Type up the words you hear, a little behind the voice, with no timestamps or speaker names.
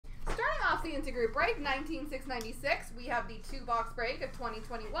Glossy into group break 19696. We have the 2-box break of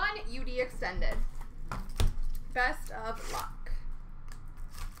 2021 UD Extended. Best of luck.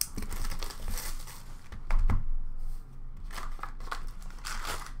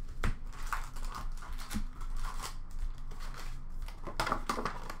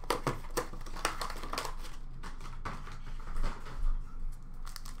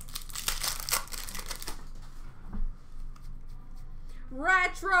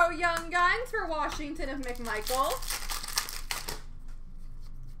 Retro Young Guns for Washington of McMichael.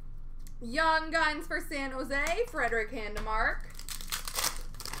 Young Guns for San Jose, Frederick Handemark.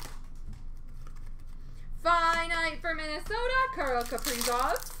 Finite for Minnesota, Kirill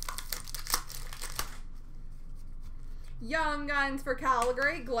Kaprizov. Young Guns for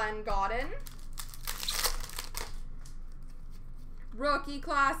Calgary, Glenn Gaudin. Rookie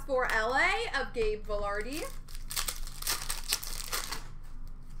class for LA of Gabe Vilardi.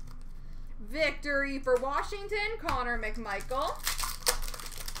 Victory for Washington, Connor McMichael.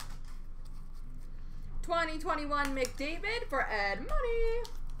 2021 McDavid for Ed Money.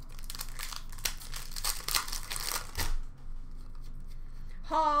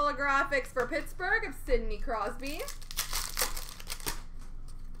 Holographics for Pittsburgh of Sidney Crosby.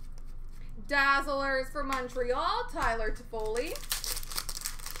 Dazzlers for Montreal, Tyler Toffoli.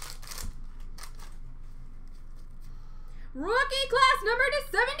 Rookie class number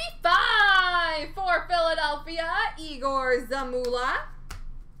 /75 for Philadelphia, Igor Zamula.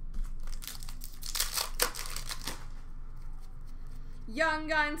 Young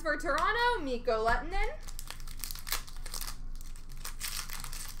Guns for Toronto, Mikko Lehtinen.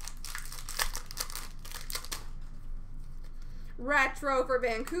 Retro for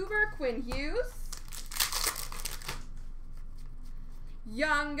Vancouver, Quinn Hughes.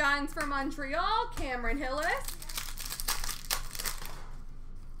 Young Guns for Montreal, Cameron Hillis.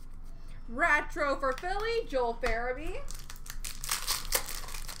 Retro for Philly, Joel Farabee.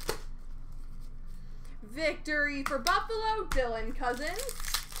 Victory for Buffalo, Dylan Cousins.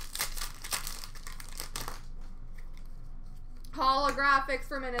 Holographics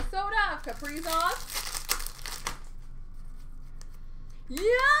for Minnesota of Kaprizov.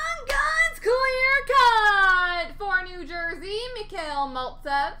 Young Guns clear cut for New Jersey, Mikhail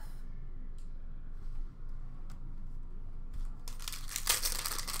Maltsev.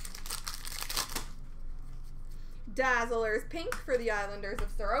 Dazzlers pink for the Islanders of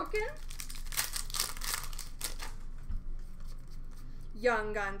Sorokin.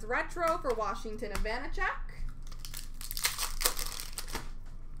 Young Guns retro for Washington of Vanacek.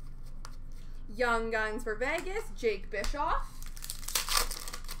 Young Guns for Vegas, Jake Bischoff.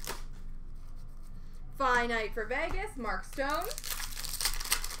 Finite for Vegas, Mark Stone.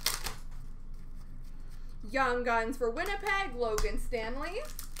 Young Guns for Winnipeg, Logan Stanley.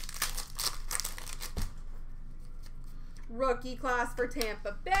 Rookie class for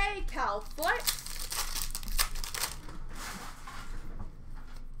Tampa Bay, Cal Flick.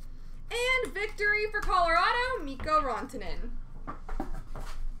 And victory for Colorado, Mikko Rantanen.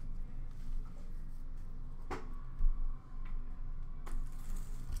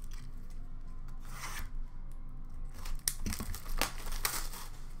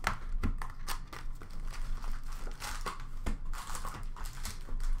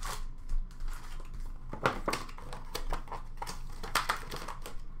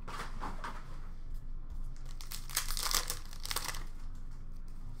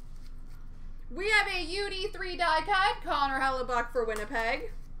 We have a UD3 die cut, Connor Hellebuck for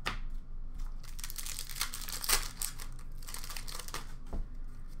Winnipeg.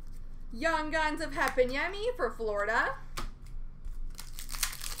 Young Guns of Heponiemi for Florida.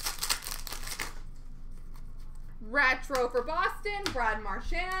 Retro for Boston, Brad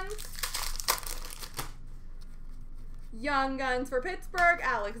Marchand. Young Guns for Pittsburgh,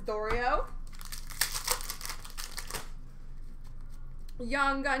 Alex Dorio.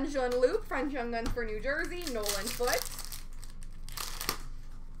 Young Guns Jean-Luc, French Young Guns for New Jersey, Nolan Foote.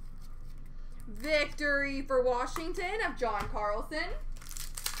 Victory for Washington of John Carlson.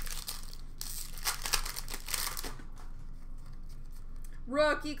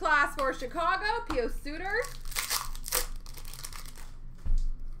 Rookie class for Chicago, Pio Suter.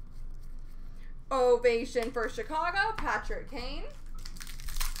 Ovation for Chicago, Patrick Kane.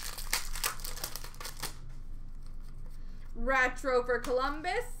 Retro for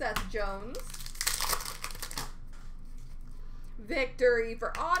Columbus, Seth Jones. Victory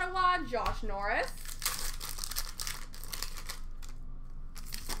for Ottawa, Josh Norris.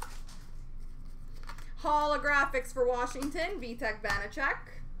 Holographics for Washington, Vitek Vanacek.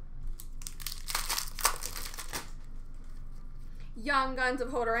 Young Guns of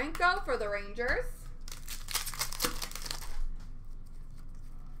Hodorenko for the Rangers.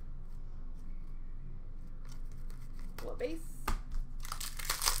 Full base.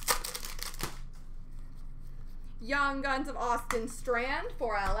 Young Guns of Austin Strand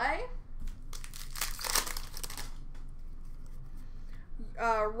for LA.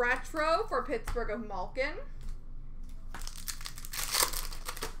 Retro for Pittsburgh of Malkin.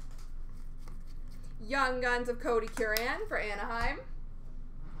 Young Guns of Cody Curran for Anaheim.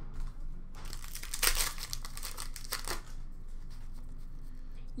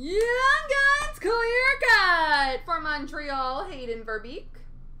 Young Guns Clear Cut for Montreal, Hayden Verbeek.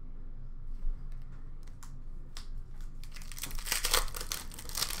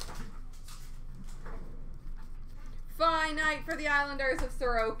 Finite for the Islanders of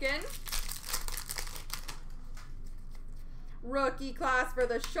Sorokin. Rookie class for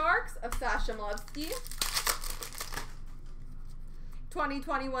the Sharks of Sasha Milevsky.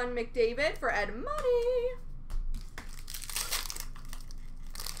 2021 McDavid for Ed Money.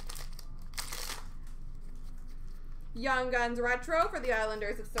 Young Guns Retro for the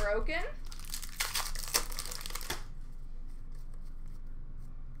Islanders of Sorokin.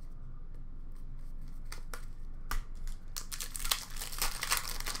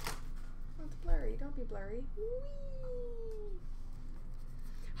 It's blurry. Don't be blurry. Whee!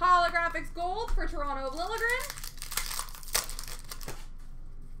 Holographics Gold for Toronto of Liljegren.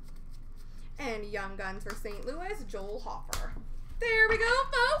 And Young Guns for St. Louis, Joel Hoffer. There we go,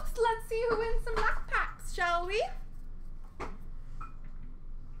 folks. Let's see who wins some black packs, shall we?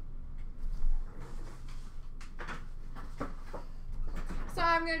 So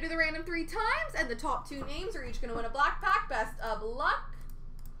I'm going to do the random 3 times, and the top 2 names are each going to win a black pack. Best of luck.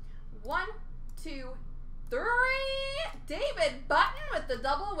 1, 2, 3. David Button with the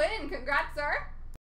double win. Congrats, sir.